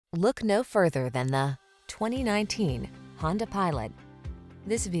Look no further than the 2019 Honda Pilot.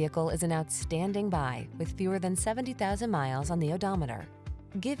 This vehicle is an outstanding buy with fewer than 70,000 miles on the odometer.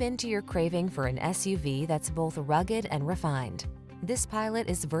 Give in to your craving for an SUV that's both rugged and refined. This Pilot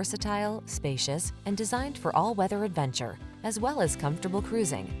is versatile, spacious, and designed for all-weather adventure, as well as comfortable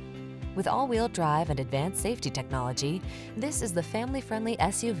cruising. With all-wheel drive and advanced safety technology, this is the family-friendly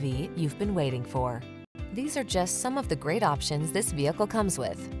SUV you've been waiting for. These are just some of the great options this vehicle comes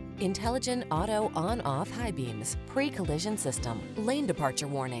with: intelligent auto on-off high beams, pre-collision system, lane departure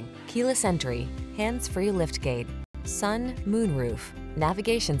warning, keyless entry, hands-free liftgate, sun, moonroof,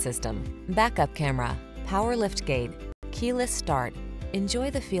 navigation system, backup camera, power liftgate, keyless start. Enjoy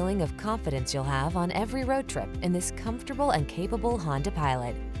the feeling of confidence you'll have on every road trip in this comfortable and capable Honda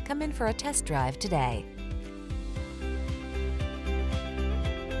Pilot. Come in for a test drive today.